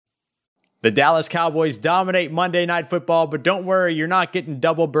The Dallas Cowboys dominate Monday Night Football, but don't worry, you're not getting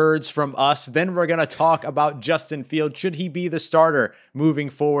double birds from us. Then we're going to talk about Justin Fields. Should he be the starter moving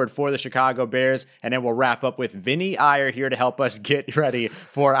forward for the Chicago Bears? And then we'll wrap up with Vinny Iyer here to help us get ready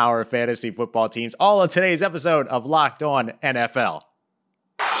for our fantasy football teams. All of today's episode of Locked On NFL.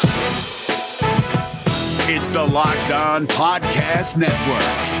 It's the Locked On Podcast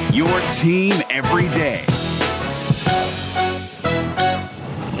Network, your team every day.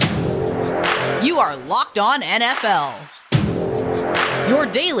 You are Locked On NFL, your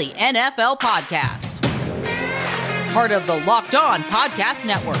daily NFL podcast. Part of the Locked On Podcast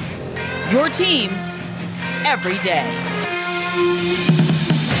Network, your team every day.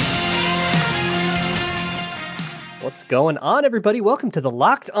 What's going on, everybody? Welcome to the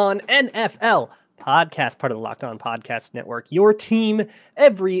Locked On NFL podcast, part of the Locked On Podcast Network, your team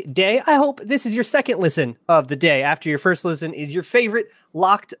every day. I hope this is your second listen of the day. After your first listen is your favorite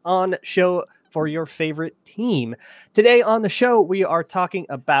Locked On show for your favorite team. Today on the show, we are talking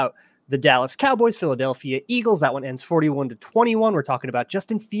about the Dallas Cowboys, Philadelphia Eagles. That one ends 41-21. We're talking about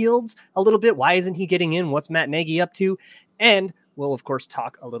Justin Fields a little bit. Why isn't he getting in? What's Matt Nagy up to? And we'll, of course,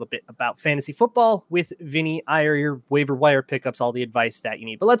 talk a little bit about fantasy football with Vinny Iyer, your waiver wire pickups, all the advice that you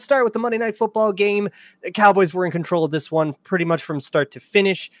need. But let's start with the Monday Night Football game. The Cowboys were in control of this one pretty much from start to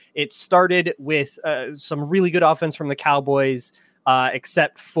finish. It started with some really good offense from the Cowboys,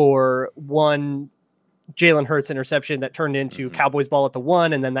 except for one Jalen Hurts interception that turned into Cowboys ball at the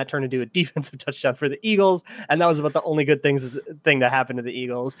 1, and then that turned into a defensive touchdown for the Eagles, and that was about the only good thing that happened to the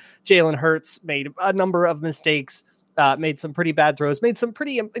Eagles. Jalen Hurts made a number of mistakes, made some pretty bad throws, made some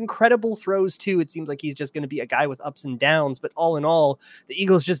pretty incredible throws too. It seems like he's just going to be a guy with ups and downs, but all in all, the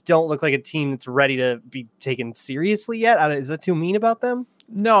Eagles just don't look like a team that's ready to be taken seriously yet. Is that too mean about them?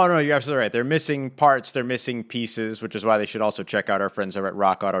 No, you're absolutely right. They're missing parts. They're missing pieces, which is why they should also check out our friends over at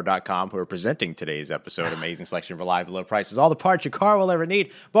rockauto.com who are presenting today's episode. Amazing selection of reliable low prices. All the parts your car will ever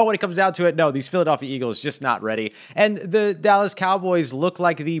need. But when it comes down to it, no, these Philadelphia Eagles just not ready. And the Dallas Cowboys look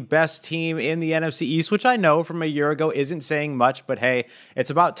like the best team in the NFC East, which I know from a year ago isn't saying much. But hey, it's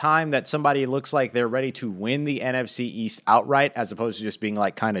about time that somebody looks like they're ready to win the NFC East outright, as opposed to just being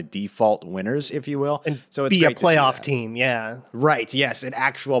like kind of default winners, if you will. And so it's be a great playoff team, yeah. Right, yes, an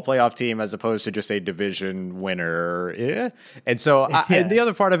actual playoff team as opposed to just a division winner. Yeah. And so and the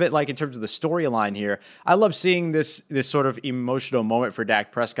other part of it, like in terms of the storyline here, I love seeing this sort of emotional moment for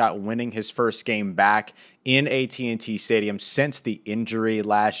Dak Prescott winning his first game back in AT&T Stadium since the injury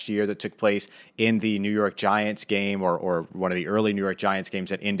last year that took place in the New York Giants game or one of the early New York Giants games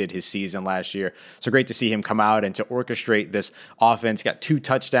that ended his season last year. So great to see him come out and to orchestrate this offense. Got 2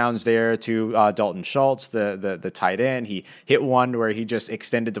 touchdowns there to Dalton Schultz, the tight end. He hit one where he just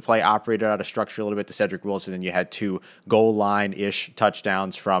extended the play, operated out of structure a little bit to Cedric Wilson, and you had 2 goal line-ish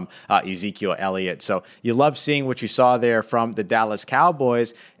touchdowns from Ezekiel Elliott. So you love seeing what you saw there from the Dallas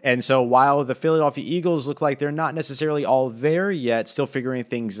Cowboys. And so while the Philadelphia Eagles look like they're not necessarily all there yet, still figuring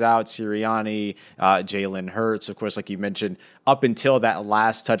things out, Sirianni, Jalen Hurts, of course, like you mentioned, up until that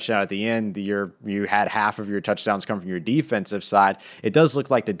last touchdown at the end, you had half of your touchdowns come from your defensive side. It does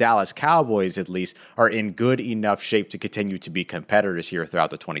look like the Dallas Cowboys, at least, are in good enough shape to continue to be competitors here throughout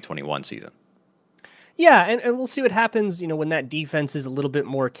the 2021 season. Yeah, and we'll see what happens, when that defense is a little bit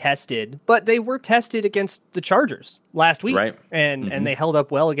more tested. But they were tested against the Chargers last week, right? And they held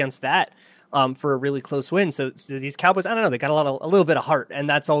up well against that for a really close win. So these Cowboys, I don't know, they got a little bit of heart, and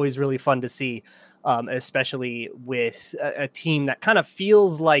that's always really fun to see, especially with a team that kind of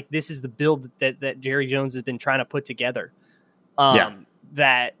feels like this is the build that Jerry Jones has been trying to put together.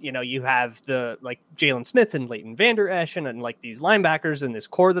 That, you have the Jalen Smith and Leighton Vander Esch and like these linebackers and this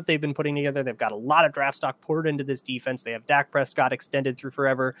core that they've been putting together. They've got a lot of draft stock poured into this defense. They have Dak Prescott extended through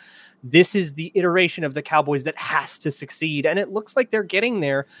forever. This is the iteration of the Cowboys that has to succeed. And it looks like they're getting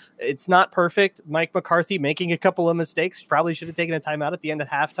there. It's not perfect. Mike McCarthy making a couple of mistakes. He probably should have taken a timeout at the end of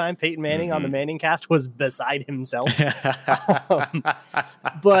halftime. Peyton Manning on the Manning cast was beside himself.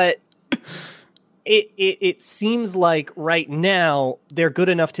 But It seems like right now they're good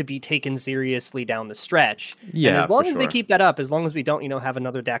enough to be taken seriously down the stretch. Yeah, and as long as they keep that up, as long as we don't, have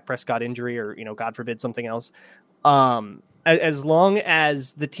another Dak Prescott injury or, God forbid something else, as long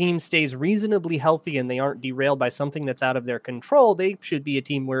as the team stays reasonably healthy and they aren't derailed by something that's out of their control, they should be a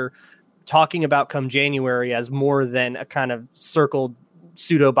team we're talking about come January as more than a kind of circled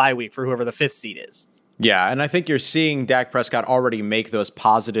pseudo bye week for whoever the 5th seed is. Yeah, and I think you're seeing Dak Prescott already make those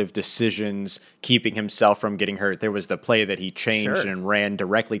positive decisions, keeping himself from getting hurt. There was the play that he changed and ran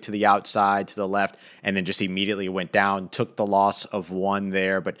directly to the outside, to the left, and then just immediately went down, took the loss of 1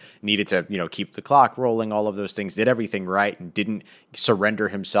 there, but needed to, keep the clock rolling, all of those things, did everything right and didn't surrender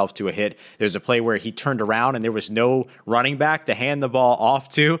himself to a hit. There's a play where he turned around and there was no running back to hand the ball off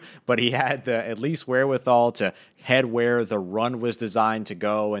to, but he had the at least wherewithal to head where the run was designed to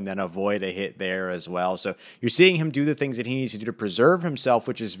go and then avoid a hit there as well. So you're seeing him do the things that he needs to do to preserve himself,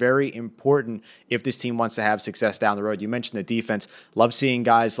 which is very important if this team wants to have success down the road. You mentioned the defense. Love seeing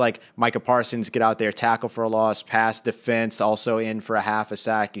guys like Micah Parsons get out there, tackle for a loss, pass defense, also in for a half a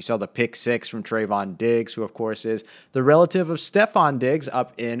sack. You saw the pick 6 from Trayvon Diggs, who of course is the relative of Stephon Diggs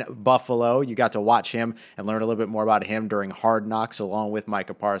up in Buffalo. You got to watch him and learn a little bit more about him during Hard Knocks along with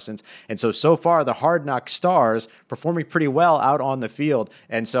Micah Parsons. And so far the Hard Knocks stars performing pretty well out on the field.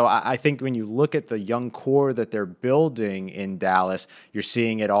 And so I think when you look at the young core that they're building in Dallas, you're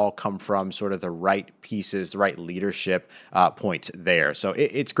seeing it all come from sort of the right pieces, the right leadership points there. So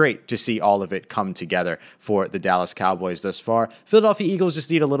it's great to see all of it come together for the Dallas Cowboys thus far. Philadelphia Eagles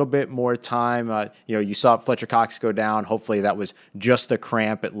just need a little bit more time. You saw Fletcher Cox go down. Hopefully that was just a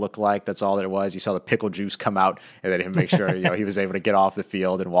cramp. It looked like that's all that it was. You saw the pickle juice come out and then him make sure he was able to get off the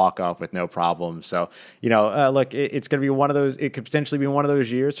field and walk off with no problem. So, look, it's going to be one of those, it could potentially be one of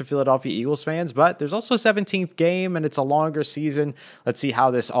those years for Philadelphia Eagles fans, but there's also a 17th game and it's a longer season. Let's see how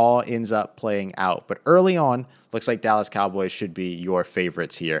this all ends up playing out. But early on, looks like Dallas Cowboys should be your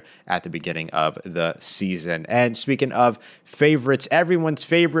favorites here at the beginning of the season. And speaking of favorites, everyone's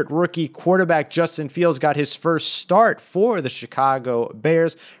favorite rookie quarterback Justin Fields got his first start for the Chicago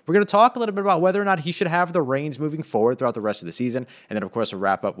Bears. We're going to talk a little bit about whether or not he should have the reins moving forward throughout the rest of the season. And then, of course, we'll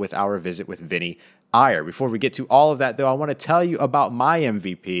wrap up with our visit with Vinny Iyer. Before we get to all of that, though, I want to tell you about my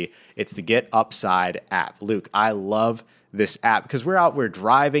MVP. It's the Get Upside app. Luke, I love this app because we're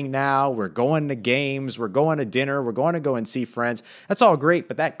driving now, we're going to games, we're going to dinner, we're going to go and see friends. That's all great,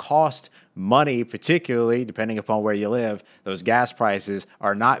 but that costs money, particularly depending upon where you live. Those gas prices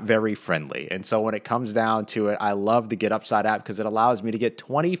are not very friendly. And so when it comes down to it, I love the Get Upside app because it allows me to get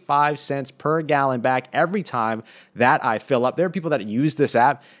 25 cents per gallon back every time that I fill up. There are people that use this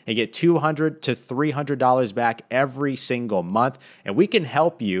app and get $200 to $300 back every single month. And we can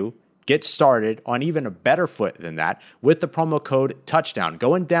help you get started on even a better foot than that with the promo code Touchdown.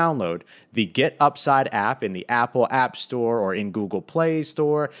 Go and download the Get Upside app in the Apple App Store or in Google Play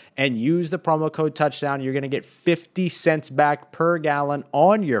Store and use the promo code Touchdown. You're going to get 50 cents back per gallon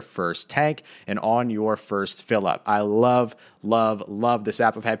on your first tank and on your first fill up. I love this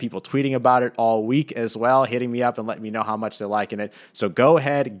app. I've had people tweeting about it all week as well, hitting me up and letting me know how much they're liking it. So go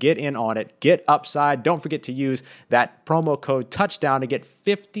ahead, get in on it, Get Upside. Don't forget to use that promo code Touchdown to get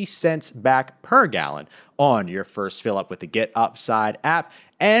 50 cents back per gallon on your first fill up with the Get Upside app.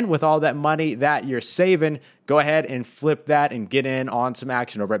 And with all that money that you're saving, go ahead and flip that and get in on some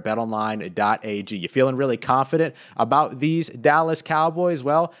action over at betonline.ag. You feeling really confident about these Dallas Cowboys?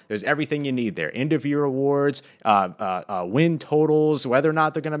 Well, there's everything you need there. End of year awards, win totals, whether or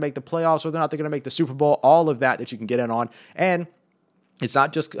not they're going to make the playoffs, whether or not they're going to make the Super Bowl, all of that you can get in on. And it's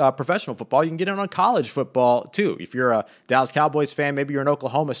not just professional football. You can get in on college football, too. If you're a Dallas Cowboys fan, maybe you're an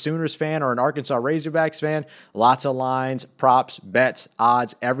Oklahoma Sooners fan or an Arkansas Razorbacks fan, lots of lines, props, bets,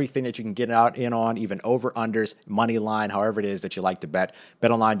 odds, everything that you can get in on, even over-unders, money line, however it is that you like to bet.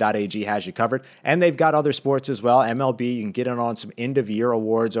 BetOnline.ag has you covered. And they've got other sports as well. MLB, you can get in on some end-of-year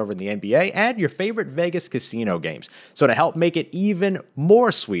awards over in the NBA and your favorite Vegas casino games. So to help make it even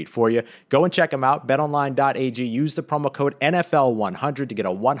more sweet for you, go and check them out. BetOnline.ag. Use the promo code NFL100 to get a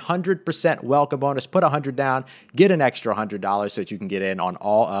 100% welcome bonus. Put $100 down, get an extra $100 so that you can get in on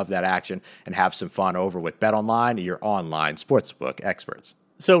all of that action and have some fun over with BetOnline, your online sportsbook experts.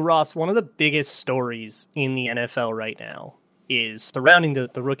 So, Ross, one of the biggest stories in the NFL right now is surrounding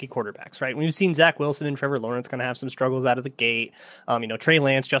the rookie quarterbacks, right? We've seen Zach Wilson and Trevor Lawrence kind of have some struggles out of the gate. Trey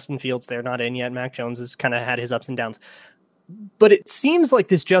Lance, Justin Fields, they're not in yet. Mac Jones has kind of had his ups and downs. But it seems like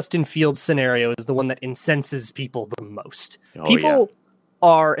this Justin Fields scenario is the one that incenses people the most. People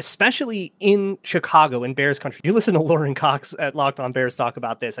are, especially in Chicago, in Bears country. You listen to Lauren Cox at Locked On Bears talk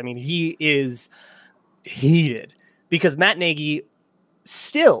about this. I mean, he is heated because Matt Nagy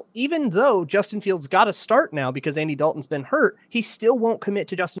still, even though Justin Fields got a start now because Andy Dalton's been hurt, he still won't commit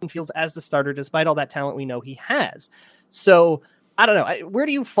to Justin Fields as the starter, despite all that talent we know he has. So I don't know. Where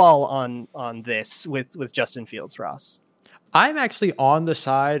do you fall on this with Justin Fields, Ross? I'm actually on the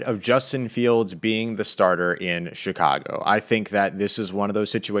side of Justin Fields being the starter in Chicago. I think that this is one of those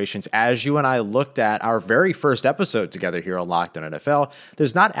situations, as you and I looked at our very first episode together here on Locked On NFL,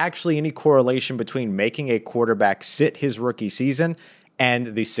 there's not actually any correlation between making a quarterback sit his rookie season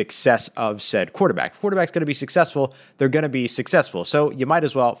and the success of said quarterback. If quarterback's going to be successful, they're going to be successful. So you might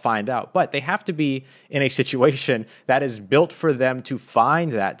as well find out. But they have to be in a situation that is built for them to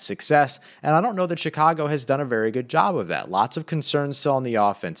find that success. And I don't know that Chicago has done a very good job of that. Lots of concerns still on the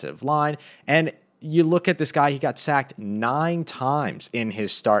offensive line. And you look at this guy, he got sacked 9 times in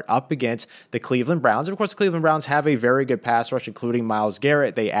his start up against the Cleveland Browns. And of course, the Cleveland Browns have a very good pass rush, including Myles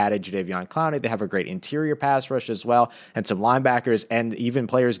Garrett. They added Jadeveon Clowney. They have a great interior pass rush as well, and some linebackers and even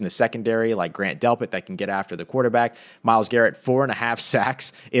players in the secondary like Grant Delpit that can get after the quarterback. Myles Garrett, 4.5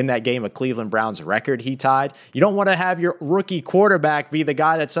 sacks in that game, a Cleveland Browns record he tied. You don't want to have your rookie quarterback be the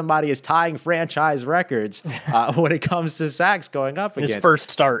guy that somebody is tying franchise records when it comes to sacks going up against. His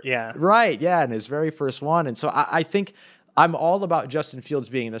first start, yeah. Right, yeah, and his very first one. And so I think I'm all about Justin Fields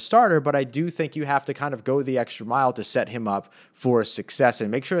being the starter, but I do think you have to kind of go the extra mile to set him up for success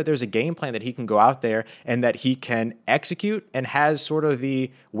and make sure that there's a game plan that he can go out there and that he can execute and has sort of the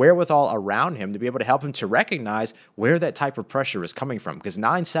wherewithal around him to be able to help him to recognize where that type of pressure is coming from. Because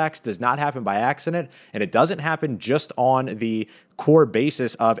 9 sacks does not happen by accident, and it doesn't happen just on the core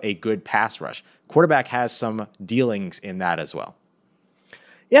basis of a good pass rush. Quarterback has some dealings in that as well.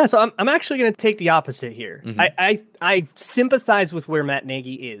 Yeah, so I'm actually going to take the opposite here. Mm-hmm. I sympathize with where Matt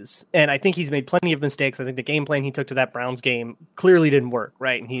Nagy is, and I think he's made plenty of mistakes. I think the game plan he took to that Browns game clearly didn't work,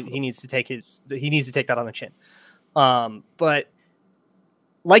 right? And he needs to take that on the chin. But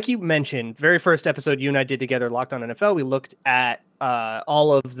like you mentioned, very first episode you and I did together, Locked On NFL, we looked at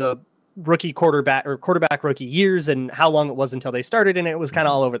all of the rookie quarterback rookie years and how long it was until they started, and it was kind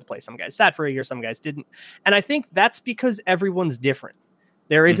of all over the place. Some guys sat for a year, some guys didn't, and I think that's because everyone's different.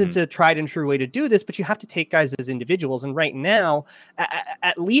 There isn't a tried and true way to do this, but you have to take guys as individuals. And right now,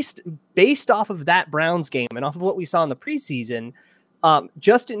 at least based off of that Browns game and off of what we saw in the preseason,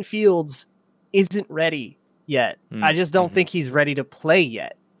 Justin Fields isn't ready yet. I just don't think he's ready to play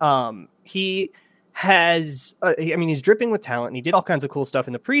yet. He has, he's dripping with talent, and he did all kinds of cool stuff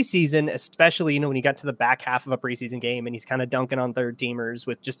in the preseason, especially, when he got to the back half of a preseason game and he's kind of dunking on third teamers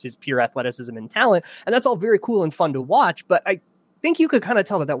with just his pure athleticism and talent. And that's all very cool and fun to watch, but I think you could kind of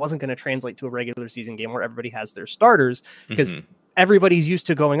tell that wasn't going to translate to a regular season game where everybody has their starters, because everybody's used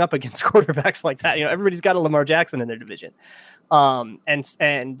to going up against quarterbacks like that. Everybody's got a Lamar Jackson in their division.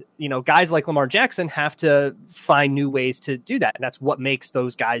 And guys like Lamar Jackson have to find new ways to do that. And that's what makes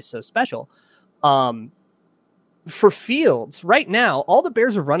those guys so special. For Fields right now, all the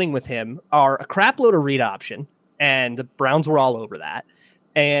Bears are running with him are a crap load of read option. And the Browns were all over that,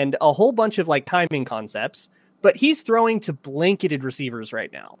 and a whole bunch of timing concepts. But he's throwing to blanketed receivers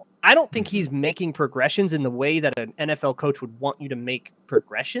right now. I don't think he's making progressions in the way that an NFL coach would want you to make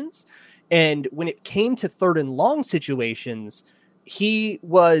progressions. And when it came to third and long situations, he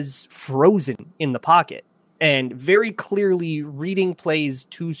was frozen in the pocket and very clearly reading plays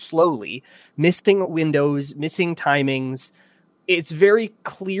too slowly, missing windows, missing timings. It's very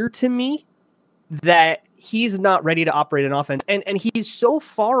clear to me that he's not ready to operate an offense. And he's so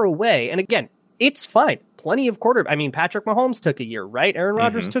far away. And again, it's fine. Plenty of Patrick Mahomes took a year, right? Aaron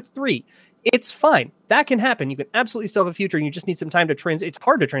Rodgers took 3. It's fine. That can happen. You can absolutely still have a future, and you just need some time to transition. It's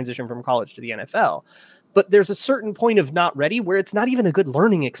hard to transition from college to the NFL, but there's a certain point of not ready where it's not even a good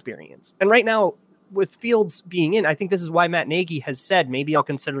learning experience. And right now, with Fields being in, I think this is why Matt Nagy has said, maybe I'll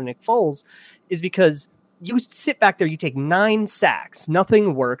consider Nick Foles, is because you sit back there, you take 9 sacks,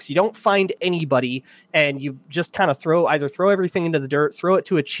 nothing works, you don't find anybody, and you just kind of throw everything into the dirt, throw it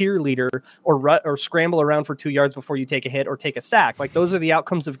to a cheerleader, or scramble around for 2 yards before you take a hit or take a sack. Those are the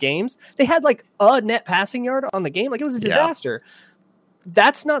outcomes of games. They had a net passing yard on the game. It was a disaster. Yeah.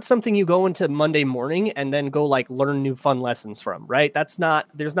 That's not something you go into Monday morning and then go learn new fun lessons from, right? There's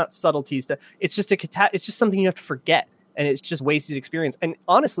not subtleties to, it's just it's just something you have to forget. And it's just wasted experience. And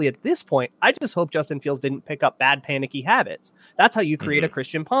honestly, at this point, I just hope Justin Fields didn't pick up bad panicky habits. That's how you create a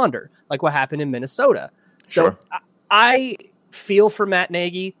Christian Ponder, like what happened in Minnesota. So I feel for Matt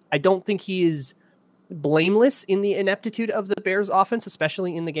Nagy. I don't think he is blameless in the ineptitude of the Bears offense,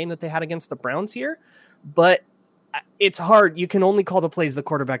 especially in the game that they had against the Browns here. But it's hard. You can only call the plays the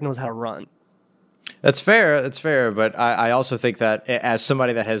quarterback knows how to run. That's fair. That's fair. But I also think that as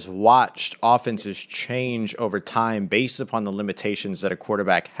somebody that has watched offenses change over time based upon the limitations that a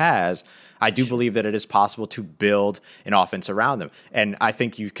quarterback has, I do believe that it is possible to build an offense around them. And I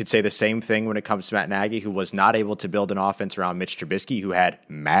think you could say the same thing when it comes to Matt Nagy, who was not able to build an offense around Mitch Trubisky, who had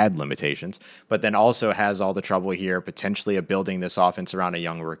mad limitations, but then also has all the trouble here potentially of building this offense around a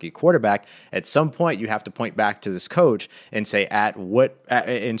young rookie quarterback. At some point, you have to point back to this coach and say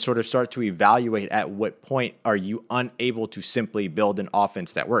and sort of start to evaluate at what point are you unable to simply build an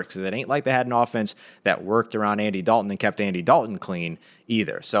offense that works? Because it ain't like they had an offense that worked around Andy Dalton and kept Andy Dalton clean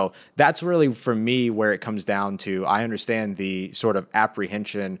either. So that's really, for me, where it comes down to. I understand the sort of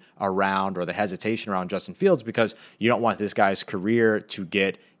apprehension around, or the hesitation around, Justin Fields, because you don't want this guy's career to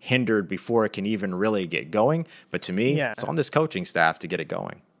get hindered before it can even really get going. But to me, it's on this coaching staff to get it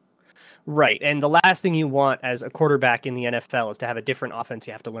going. Right. And the last thing you want as a quarterback in the NFL is to have a different offense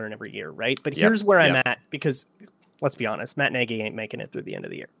you have to learn every year, right? But here's where I'm at, because let's be honest, Matt Nagy ain't making it through the end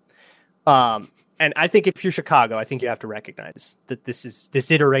of the year. And I think if you're Chicago, I think you have to recognize that this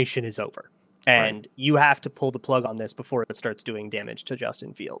iteration is over, and you have to pull the plug on this before it starts doing damage to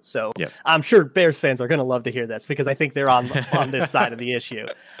Justin Fields. So I'm sure Bears fans are going to love to hear this, because I think they're on this side of the issue.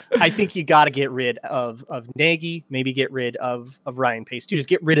 I think you got to get rid of Nagy, maybe get rid of Ryan Pace too. Just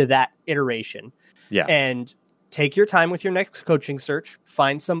get rid of that iteration. And take your time with your next coaching search.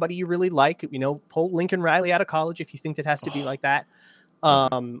 Find somebody you really like. Pull Lincoln Riley out of college if you think it has to be like that.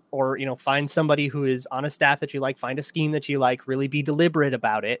 Or find somebody who is on a staff that you like, find a scheme that you like, really be deliberate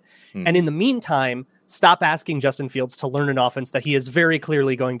about it. And in the meantime, stop asking Justin Fields to learn an offense that he is very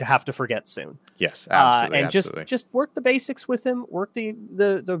clearly going to have to forget soon. Yes, absolutely. And just work the basics with him, work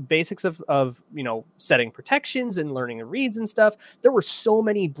the basics of setting protections and learning the reads and stuff. There were so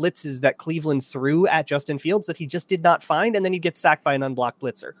many blitzes that Cleveland threw at Justin Fields that he just did not find, and then he'd get sacked by an unblocked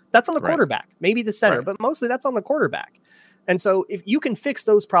blitzer. That's on the quarterback, maybe the center, but mostly that's on the quarterback. And so if you can fix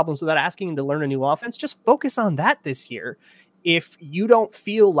those problems without asking him to learn a new offense, just focus on that this year. If you don't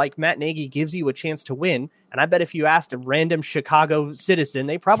feel like Matt Nagy gives you a chance to win, and I bet if you asked a random Chicago citizen,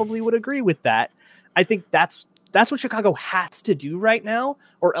 they probably would agree with that. I think that's what Chicago has to do right now,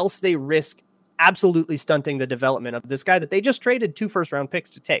 or else they risk absolutely stunting the development of this guy that they just traded 2 first-round picks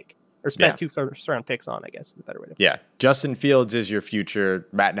to take. Or spent 2 first-round picks on, I guess is a better way to put it. Justin Fields is your future.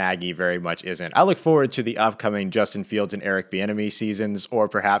 Matt Nagy very much isn't. I look forward to the upcoming Justin Fields and Eric Bieniemy seasons, or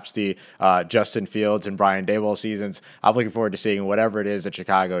perhaps the Justin Fields and Brian Daboll seasons. I'm looking forward to seeing whatever it is that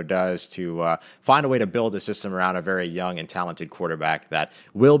Chicago does to find a way to build a system around a very young and talented quarterback that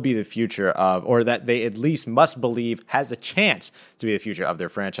will be the future of, or that they at least must believe has a chance to be the future of their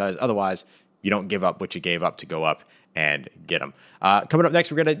franchise. Otherwise, you don't give up what you gave up to go up and get them. Coming up next,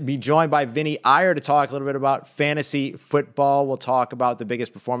 we're going to be joined by Vinny Iyer to talk a little bit about fantasy football. We'll talk about the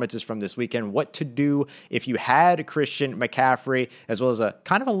biggest performances from this weekend, what to do if you had Christian McCaffrey, as well as a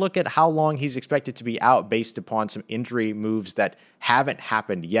kind of a look at how long he's expected to be out based upon some injury moves that haven't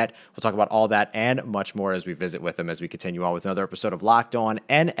happened yet. We'll talk about all that and much more as we visit with him, as we continue on with another episode of Locked On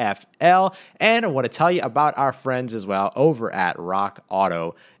NFL. And I want to tell you about our friends as well over at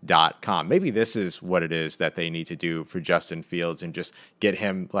rockauto.com. Maybe this is what it is that they need to do for Justin Fields, and just get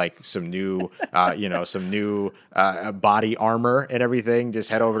him like some new, body armor and everything. Just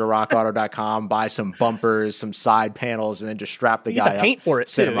head over to rockauto.com, buy some bumpers, some side panels, and then just strap the guy up. Paint for it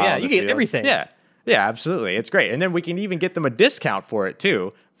too. Yeah, you get everything. Yeah, absolutely. It's great. And then we can even get them a discount for it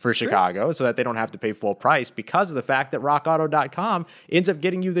too, for Chicago, so that they don't have to pay full price, because of the fact that rockauto.com ends up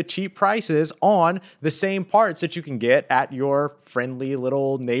getting you the cheap prices on the same parts that you can get at your friendly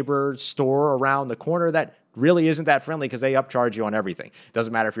little neighbor store around the corner that really isn't that friendly, because they upcharge you on everything.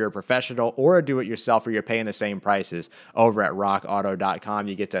 Doesn't matter if you're a professional or a do-it-yourselfer, you're paying the same prices over at rockauto.com.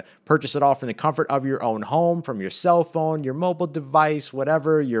 You get to purchase it all from the comfort of your own home, from your cell phone, your mobile device,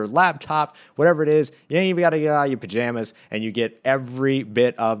 whatever, your laptop, whatever it is. You ain't even got to get out of your pajamas, and you get every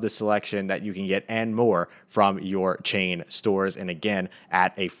bit of the selection that you can get and more from your chain stores, and again,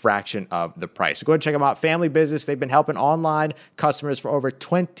 at a fraction of the price. So go ahead and check them out. Family business. They've been helping online customers for over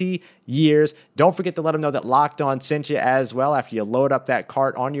 20 years. Don't forget to let them know that Locked On sent you as well. After you load up that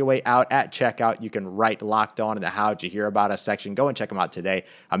cart, on your way out at checkout, you can write Locked On in the How'd You Hear About Us section. Go and check them out today.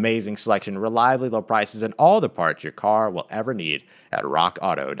 Amazing selection, reliably low prices, and all the parts your car will ever need at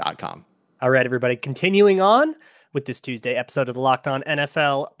rockauto.com. All right, everybody, continuing on with this Tuesday episode of the Locked On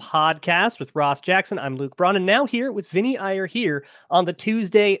NFL podcast with Ross Jackson. I'm Luke Braun, and now here with Vinny Iyer here on the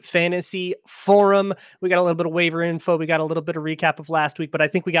Tuesday Fantasy Forum. We got a little bit of waiver info. We got a little bit of recap of last week, but I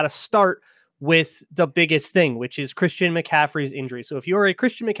think we got to start with the biggest thing, which is Christian McCaffrey's injury. So if you're a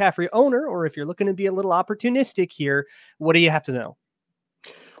Christian McCaffrey owner, or if you're looking to be a little opportunistic here, what do you have to know?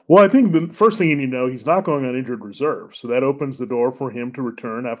 Well, I think the first thing you need to know, he's not going on injured reserve. So that opens the door for him to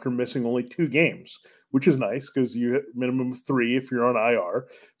return after missing only 2 games, which is nice because you have minimum of 3 if you're on IR.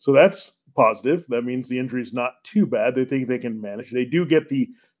 So that's positive. That means the injury is not too bad. They think they can manage. They do get the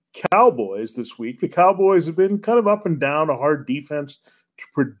Cowboys this week. The Cowboys have been kind of up and down, a hard defense to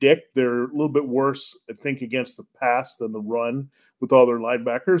predict. They're a little bit worse, I think, against the pass than the run with all their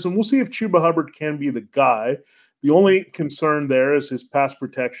linebackers. And we'll see if Chuba Hubbard can be the guy. The only concern there is his pass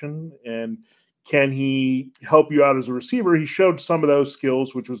protection and can he help you out as a receiver? He showed some of those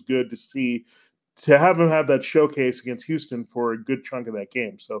skills, which was good to see. To have him have that showcase against Houston for a good chunk of that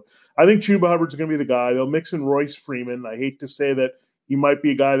game. So I think Chuba Hubbard's going to be the guy. They'll mix in Royce Freeman. I hate to say that he might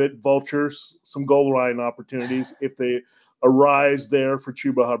be a guy that vultures some goal line opportunities if they arise there for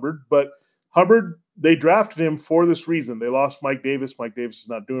Chuba Hubbard. But Hubbard, they drafted him for this reason. They lost Mike Davis. Mike Davis is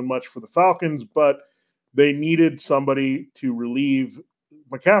not doing much for the Falcons, but they needed somebody to relieve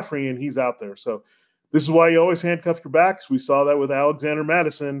McCaffrey, and he's out there. So this is why you always handcuff your backs. We saw that with Alexander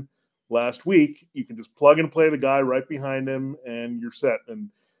Mattison last week. You can just plug and play the guy right behind him, and you're set. And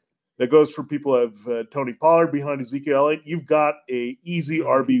that goes for people who have Tony Pollard behind Ezekiel Elliott. You've got a easy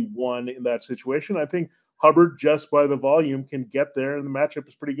RB1 in that situation. I think Hubbard, just by the volume, can get there, and the matchup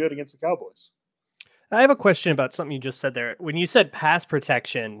is pretty good against the Cowboys. I have a question about something you just said there. When you said pass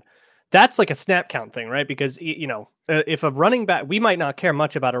protection, that's like a snap count thing, right? Because, if a running back, we might not care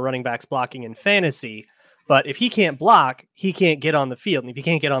much about a running back's blocking in fantasy, but if he can't block, he can't get on the field. And if he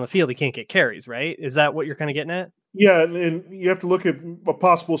can't get on the field, he can't get carries, right? Is that what you're kind of getting at? Yeah, and you have to look at a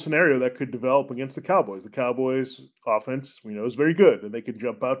possible scenario that could develop against the Cowboys. The Cowboys' offense, we know, is very good, and they can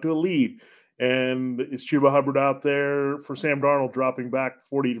jump out to a lead. And is Chuba Hubbard out there for Sam Darnold dropping back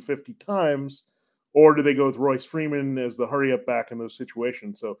 40 to 50 times? Or do they go with Royce Freeman as the hurry-up back in those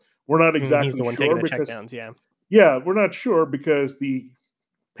situations? So we're not exactly He's the one sure. Taking the checkdowns, yeah. Yeah, we're not sure because the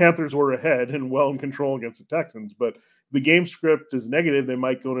Panthers were ahead and well in control against the Texans. But the game script is negative. They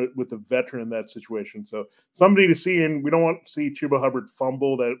might go with a veteran in that situation. So somebody to see, and we don't want to see Chuba Hubbard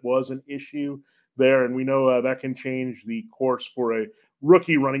fumble. That was an issue there, and we know that can change the course for a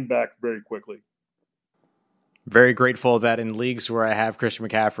rookie running back very quickly. Very grateful that in leagues where I have Christian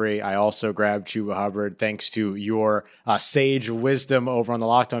McCaffrey, I also grabbed Chuba Hubbard thanks to your sage wisdom over on the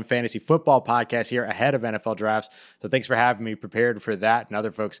Locked On Fantasy Football podcast here ahead of NFL drafts. So thanks for having me prepared for that, and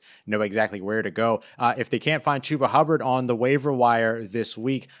other folks know exactly where to go. If they can't find Chuba Hubbard on the waiver wire this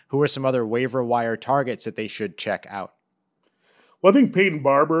week, who are some other waiver wire targets that they should check out? Well, I think Peyton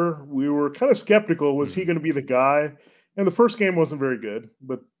Barber, we were kind of skeptical. Was he going to be the guy? And the first game wasn't very good,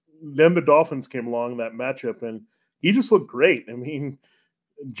 but then the Dolphins came along in that matchup, and he just looked great. I mean,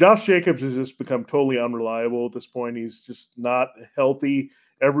 Josh Jacobs has just become totally unreliable at this point. He's just not healthy.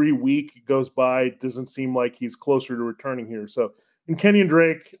 Every week goes by, it doesn't seem like he's closer to returning here. So, and Kenyon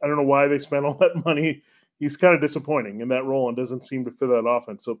Drake, I don't know why they spent all that money. He's kind of disappointing in that role and doesn't seem to fit that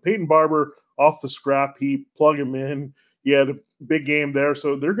offense. So Peyton Barber off the scrap heap, plug him in. He had a big game there.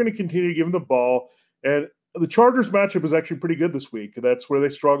 So they're going to continue to give him the ball. And the Chargers matchup is actually pretty good this week. That's where they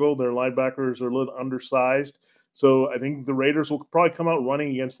struggle. Their linebackers are a little undersized. So I think the Raiders will probably come out running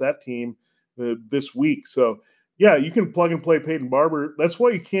against that team this week. So, yeah, you can plug and play Peyton Barber. That's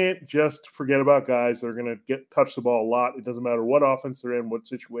why you can't just forget about guys that are going to touch the ball a lot. It doesn't matter what offense they're in, what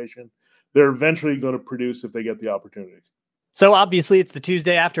situation. They're eventually going to produce if they get the opportunity. So obviously it's the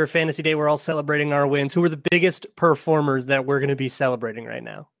Tuesday after Fantasy Day. We're all celebrating our wins. Who are the biggest performers that we're going to be celebrating right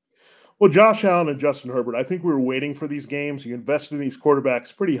now? Well, Josh Allen and Justin Herbert, I think we were waiting for these games. You invested in these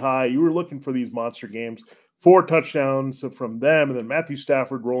quarterbacks pretty high. You were looking for these monster games. 4 touchdowns from them, and then Matthew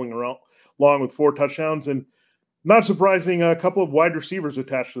Stafford rolling around along with 4 touchdowns. And not surprising, a couple of wide receivers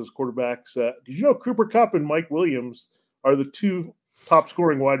attached to those quarterbacks. Did you know Cooper Kupp and Mike Williams are the 2 top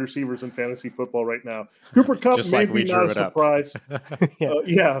scoring wide receivers in fantasy football right now? Cooper Kupp may be not a surprise.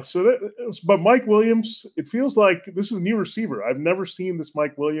 But Mike Williams, it feels like this is a new receiver. I've never seen this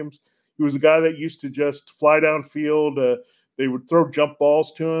Mike Williams. He was a guy that used to just fly downfield. They would throw jump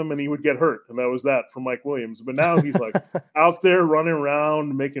balls to him, and he would get hurt. And that was that for Mike Williams. But now he's like out there running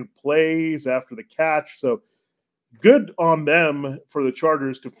around, making plays after the catch. So good on them for the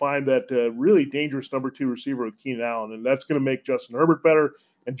Chargers to find that really dangerous number 2 receiver with Keenan Allen. And that's going to make Justin Herbert better.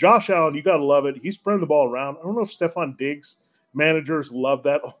 And Josh Allen, you got to love it. He's spreading the ball around. I don't know if Stephon Diggs managers love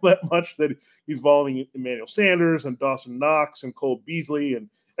that all that much, that he's involving Emmanuel Sanders and Dawson Knox and Cole Beasley and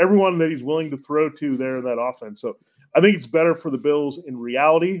everyone that he's willing to throw to there in that offense. So I think it's better for the Bills in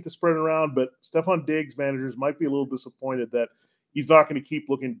reality to spread it around, but Stephon Diggs managers might be a little disappointed that he's not going to keep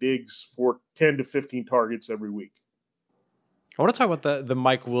looking Diggs for 10 to 15 targets every week. I want to talk about the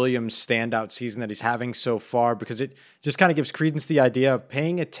Mike Williams standout season that he's having so far, because it just kind of gives credence to the idea of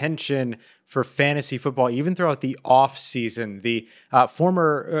paying attention for fantasy football, even throughout the off season. The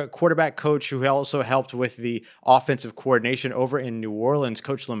former quarterback coach who also helped with the offensive coordination over in New Orleans,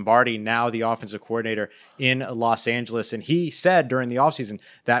 Coach Lombardi, now the offensive coordinator in Los Angeles. And he said during the offseason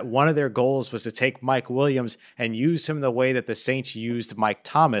that one of their goals was to take Mike Williams and use him the way that the Saints used Mike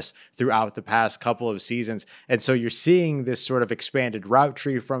Thomas throughout the past couple of seasons. And so you're seeing this sort of expanded route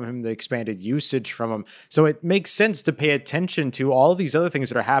tree from him, the expanded usage from him. So it makes sense to pay attention to all of these other things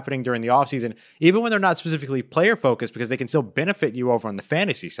that are happening during the offseason, even when they're not specifically player focused, because they can still benefit you over on the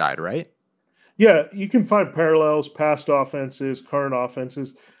fantasy side, right? Yeah, you can find parallels, past offenses, current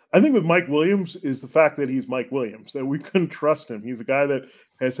offenses. I think with Mike Williams is the fact that he's Mike Williams, that we couldn't trust him. He's a guy that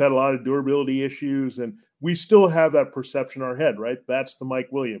has had a lot of durability issues, and we still have that perception in our head, right? That's the Mike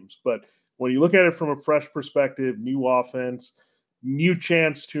Williams. But when you look at it from a fresh perspective, new offense, new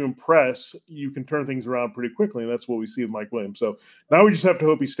chance to impress, you can turn things around pretty quickly. And that's what we see with Mike Williams. So now we just have to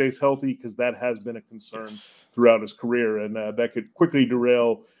hope he stays healthy, because that has been a concern throughout his career. And that could quickly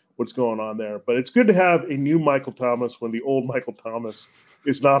derail what's going on there. But it's good to have a new Michael Thomas when the old Michael Thomas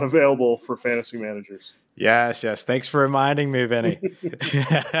is not available for fantasy managers. Yes. Thanks for reminding me, Vinny.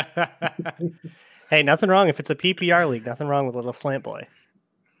 Hey, nothing wrong. If it's a PPR league, nothing wrong with a little slant boy.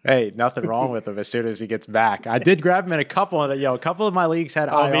 Hey, nothing wrong with him as soon as he gets back. I did grab him in a couple of my leagues had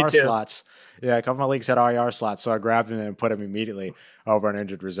IR slots. Yeah, a couple of my leagues had IR slots, so I grabbed him and put him immediately over on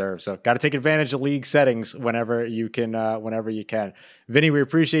injured reserve. So got to take advantage of league settings whenever you can. Vinny, we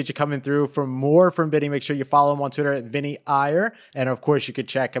appreciate you coming through. For more from Vinny, make sure you follow him on Twitter at Vinny Iyer. And of course, you could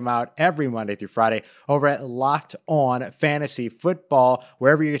check him out every Monday through Friday over at Locked On Fantasy Football,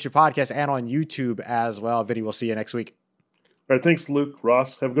 wherever you get your podcast, and on YouTube as well. Vinny, we'll see you next week. All right, thanks, Luke.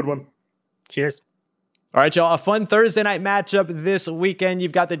 Ross, have a good one. Cheers. All right, y'all, a fun Thursday night matchup this weekend.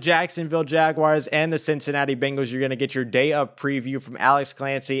 You've got the Jacksonville Jaguars and the Cincinnati Bengals. You're going to get your day of preview from Alex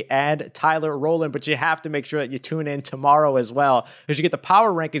Clancy and Tyler Rowland, but you have to make sure that you tune in tomorrow as well, because you get the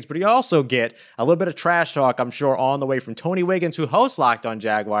power rankings, but you also get a little bit of trash talk, I'm sure, on the way from Tony Wiggins, who hosts Locked On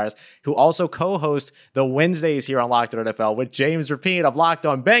Jaguars, who also co-hosts the Wednesdays here on Locked On NFL with James Rapine of Locked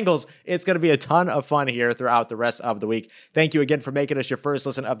On Bengals. It's going to be a ton of fun here throughout the rest of the week. Thank you again for making us your first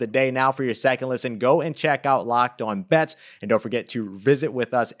listen of the day. Now for your second listen, go and check out Locked On Bets, and don't forget to visit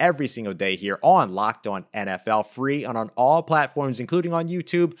with us every single day here on Locked On NFL, free and on all platforms, including on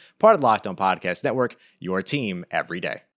YouTube, part of the Locked On Podcast Network, your team every day.